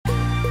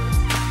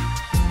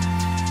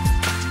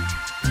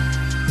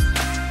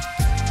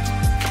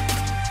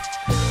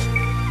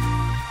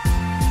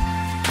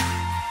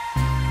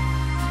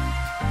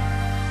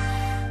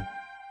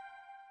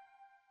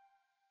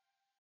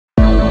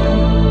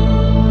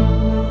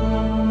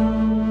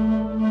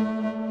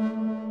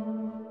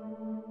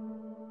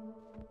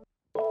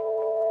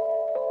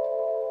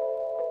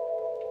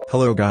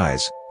Hello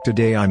guys,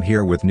 today I'm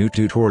here with new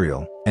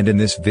tutorial, and in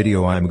this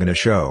video I'm gonna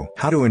show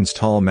how to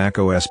install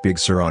macOS Big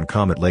Sur on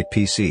Comet Lake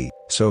PC.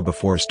 So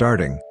before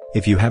starting,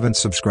 if you haven't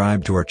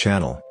subscribed to our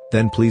channel,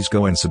 then please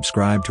go and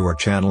subscribe to our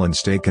channel and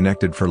stay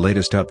connected for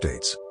latest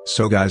updates.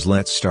 So guys,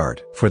 let's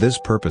start. For this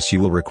purpose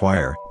you will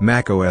require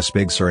macOS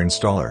Big Sur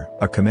installer,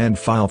 a command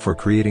file for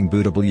creating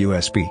bootable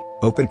USB,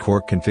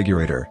 OpenCore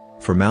configurator,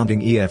 for mounting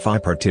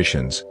EFI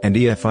partitions, and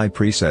EFI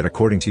preset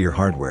according to your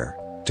hardware.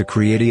 To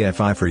create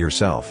EFI for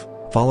yourself,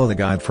 follow the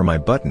guide for my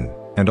button,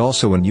 and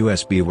also an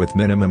USB with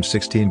minimum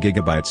 16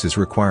 GB is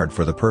required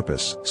for the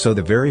purpose. So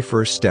the very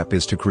first step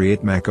is to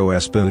create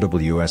macOS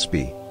bootable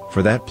USB.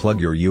 For that,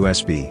 plug your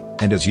USB,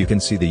 and as you can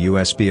see the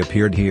USB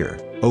appeared here.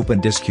 Open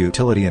Disk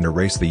Utility and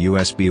erase the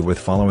USB with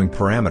following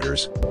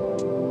parameters.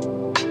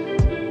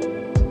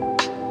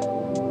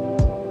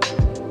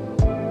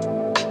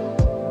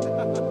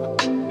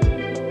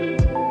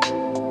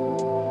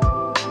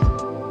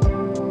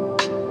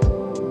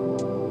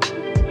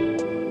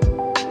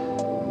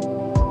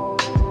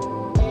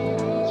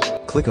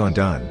 Click on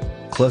Done.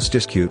 Close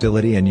Disk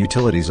Utility and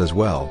Utilities as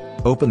well.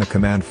 Open the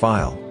command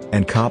file,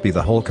 and copy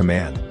the whole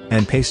command,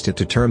 and paste it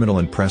to terminal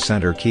and press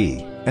Enter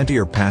key. Enter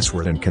your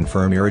password and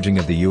confirm merging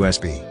of the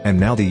USB. And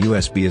now the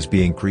USB is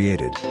being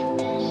created.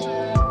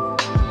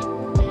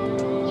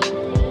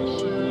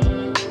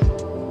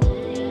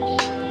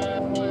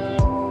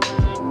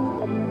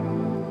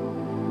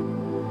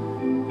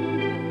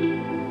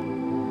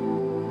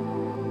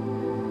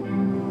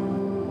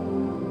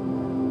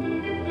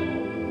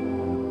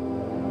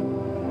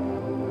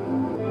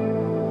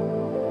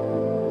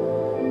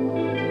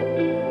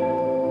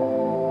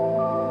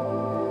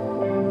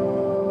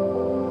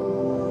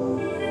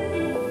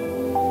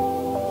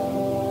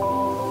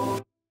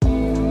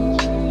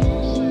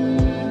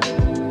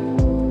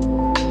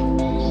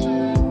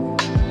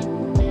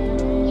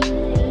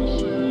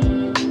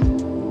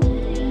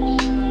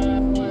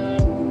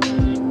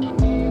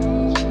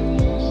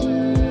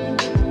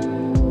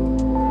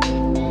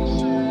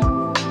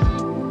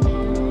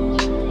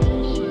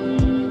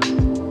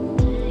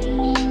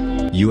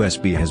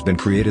 USB has been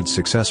created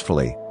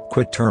successfully.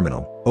 Quit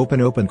terminal, open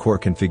OpenCore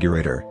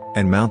configurator,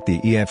 and mount the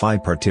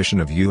EFI partition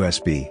of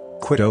USB.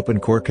 Quit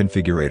OpenCore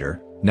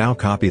configurator, now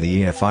copy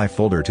the EFI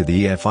folder to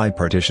the EFI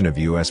partition of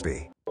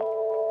USB.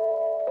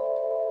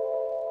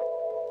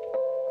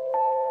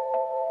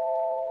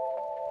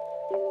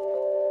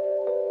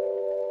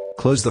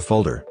 Close the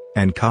folder,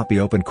 and copy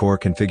OpenCore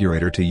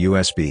configurator to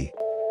USB.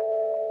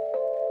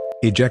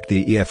 Eject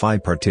the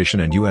EFI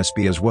partition and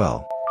USB as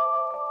well.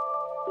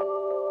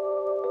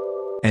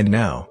 And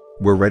now,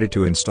 we're ready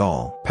to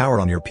install.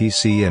 Power on your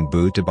PC and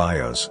boot to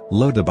BIOS.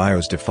 Load the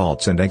BIOS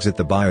defaults and exit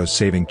the BIOS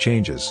saving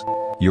changes.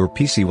 Your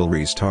PC will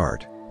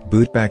restart.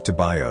 Boot back to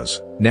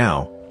BIOS.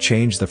 Now,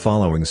 change the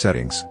following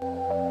settings.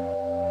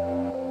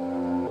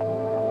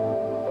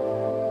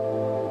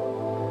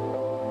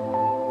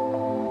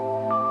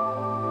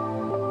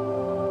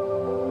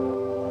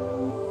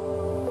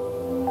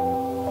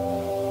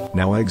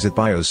 Now exit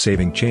BIOS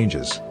saving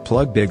changes.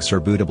 Plug Big Sur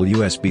bootable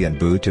USB and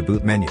boot to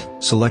boot menu.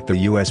 Select the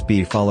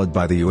USB followed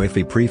by the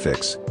UEFI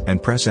prefix,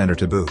 and press Enter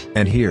to boot.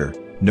 And here,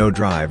 no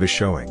drive is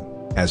showing,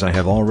 as I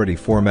have already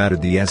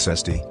formatted the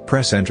SSD.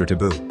 Press Enter to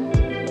boot.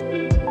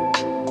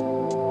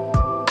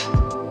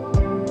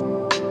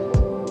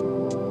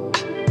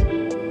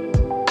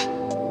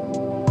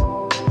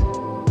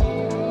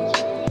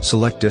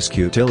 Select Disk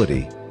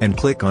Utility, and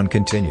click on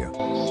Continue.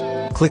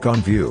 Click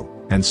on View,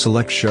 and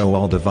select Show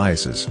All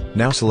Devices.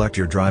 Now select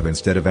your drive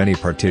instead of any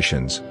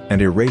partitions,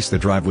 and erase the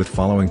drive with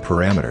following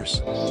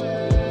parameters.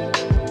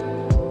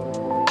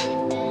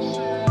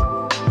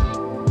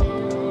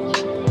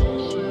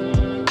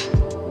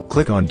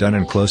 Click on Done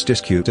and close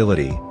Disk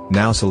Utility.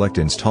 Now select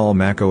Install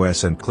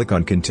macOS and click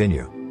on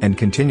Continue, and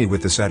continue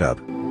with the setup.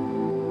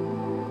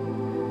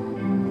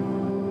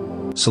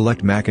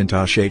 Select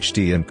Hackintosh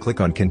HD and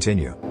click on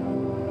Continue.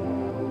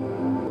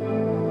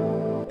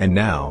 And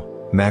now,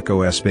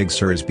 macOS Big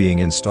Sur is being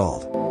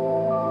installed.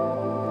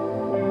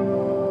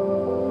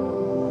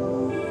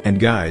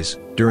 And guys,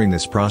 during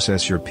this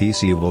process your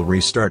PC will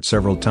restart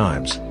several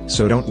times,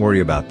 so don't worry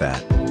about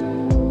that.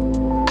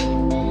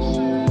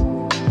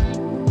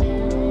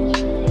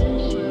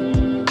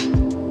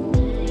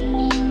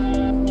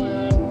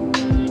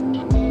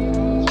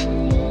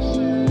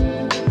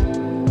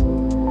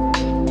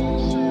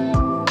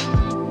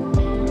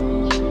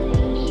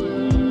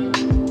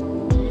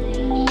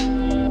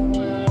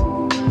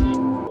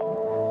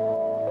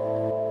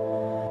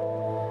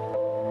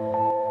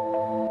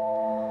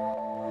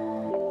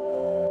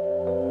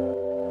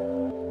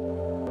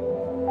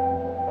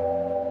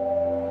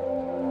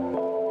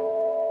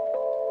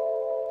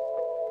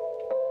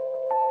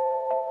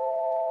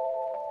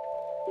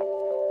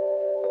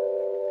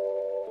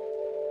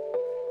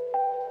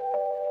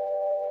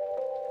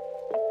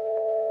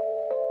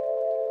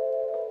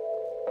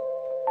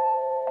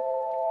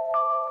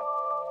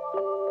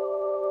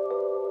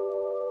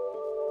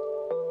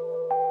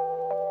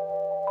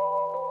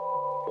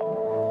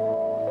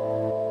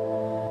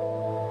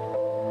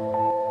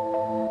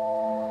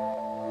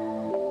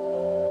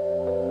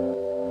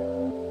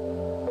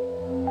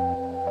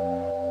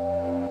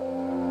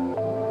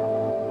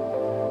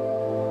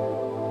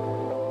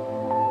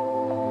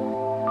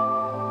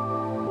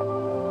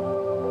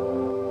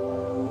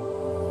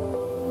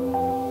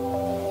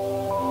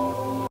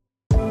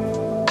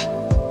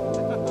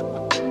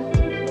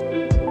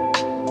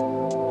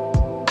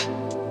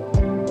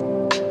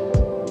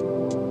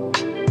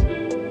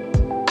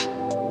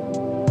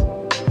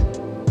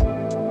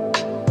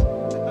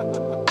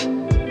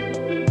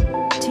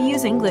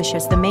 English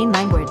as the main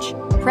language.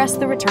 Press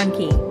the return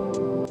key.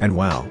 And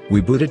wow, we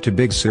booted to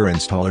Big Sur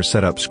installer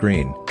setup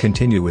screen.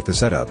 Continue with the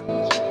setup.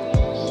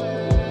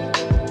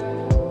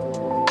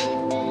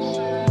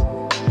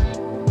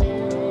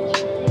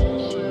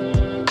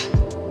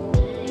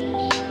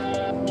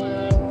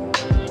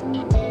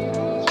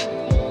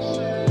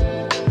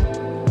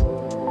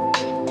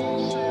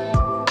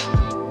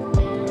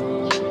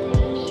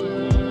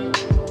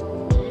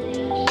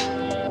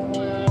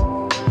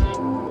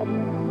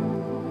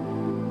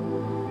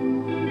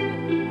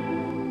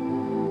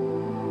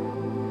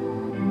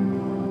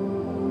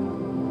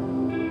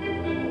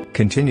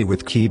 Continue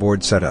with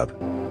keyboard setup.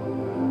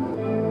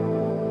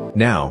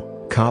 Now,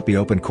 copy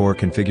OpenCore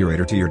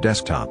configurator to your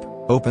desktop,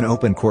 open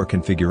OpenCore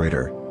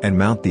configurator, and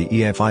mount the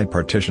EFI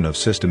partition of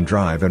system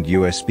drive and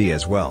USB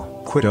as well.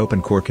 Quit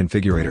OpenCore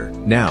configurator.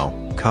 Now,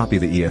 copy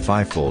the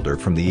EFI folder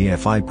from the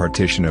EFI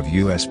partition of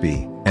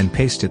USB, and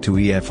paste it to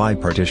EFI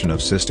partition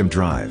of system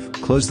drive.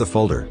 Close the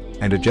folder,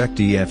 and eject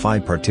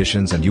EFI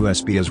partitions and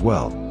USB as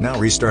well. Now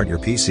restart your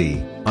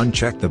PC,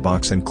 uncheck the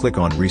box and click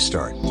on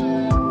Restart.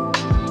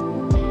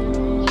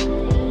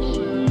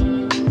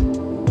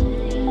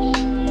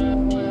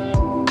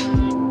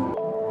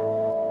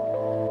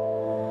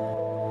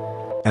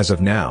 As of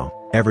now,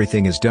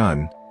 everything is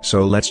done,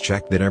 so let's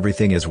check that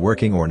everything is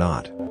working or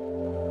not.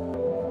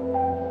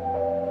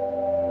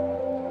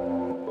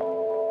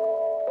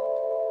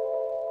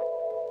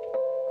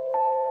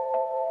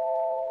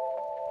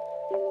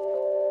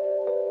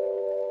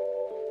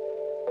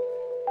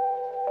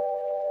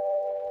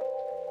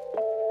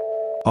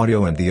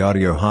 Audio and the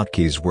audio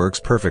hotkeys works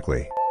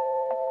perfectly.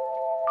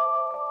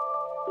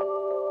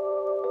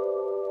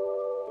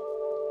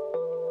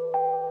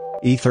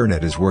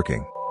 Ethernet is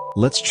working.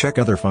 Let's check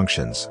other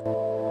functions.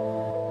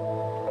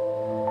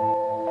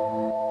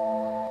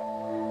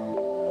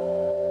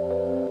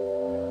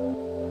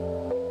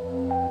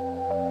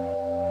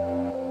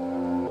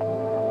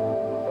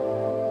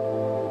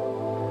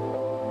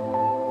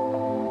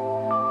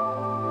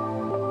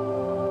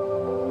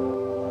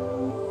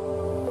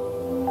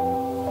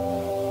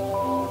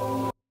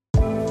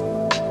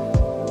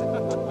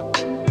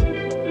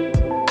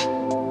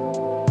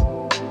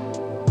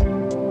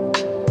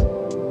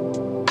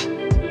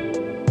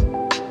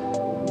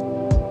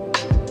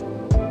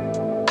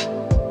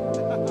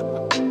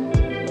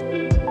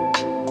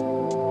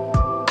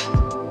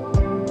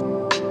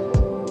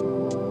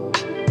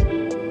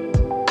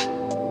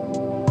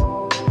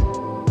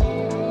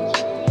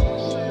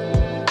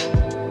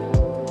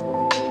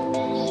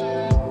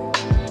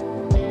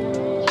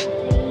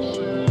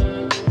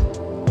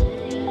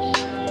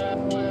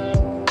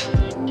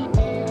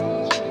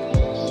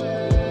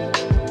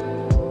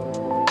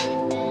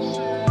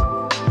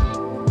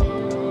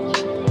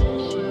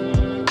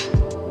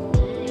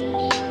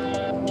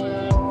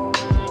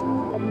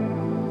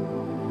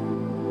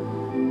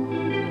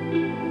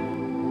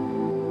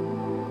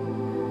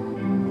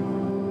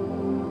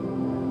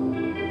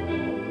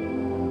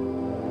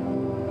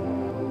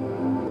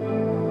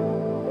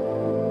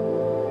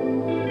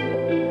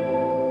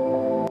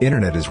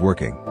 Internet is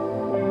working.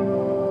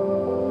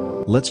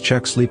 Let's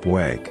check sleep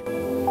wake.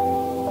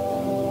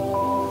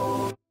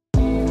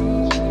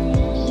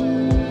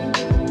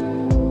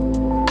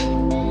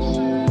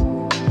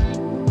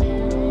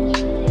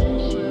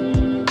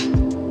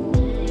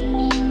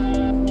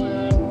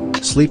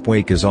 Sleep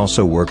wake is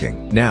also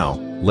working. Now,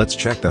 let's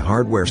check the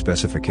hardware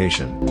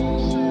specification.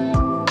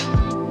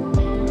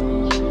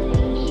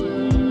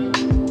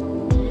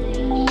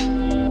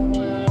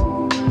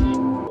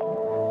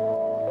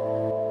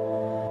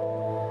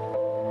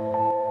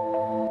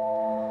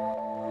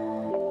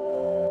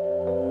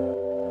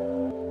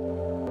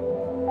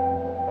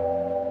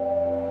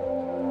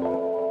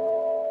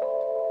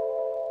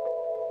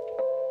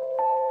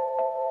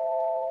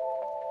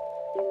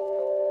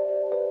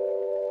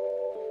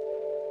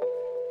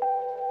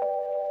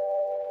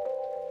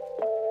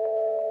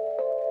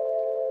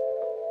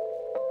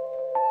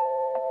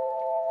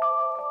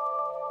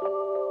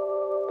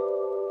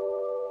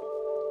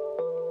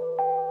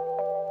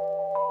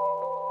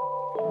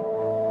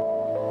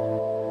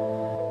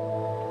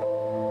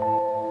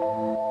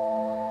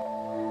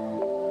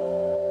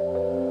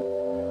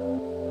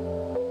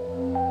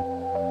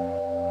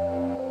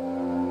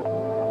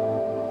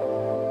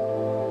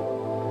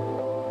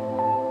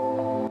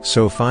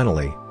 So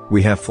finally,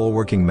 we have full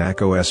working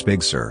macOS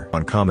Big Sur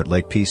on Comet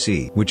Lake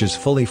PC, which is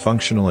fully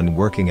functional and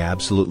working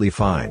absolutely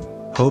fine.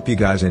 Hope you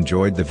guys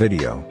enjoyed the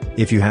video.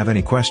 If you have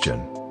any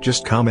question,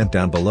 just comment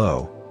down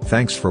below.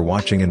 Thanks for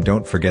watching and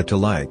don't forget to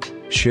like,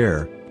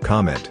 share,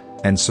 comment,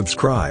 and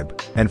subscribe.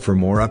 And for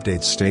more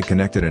updates, stay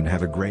connected and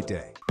have a great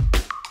day.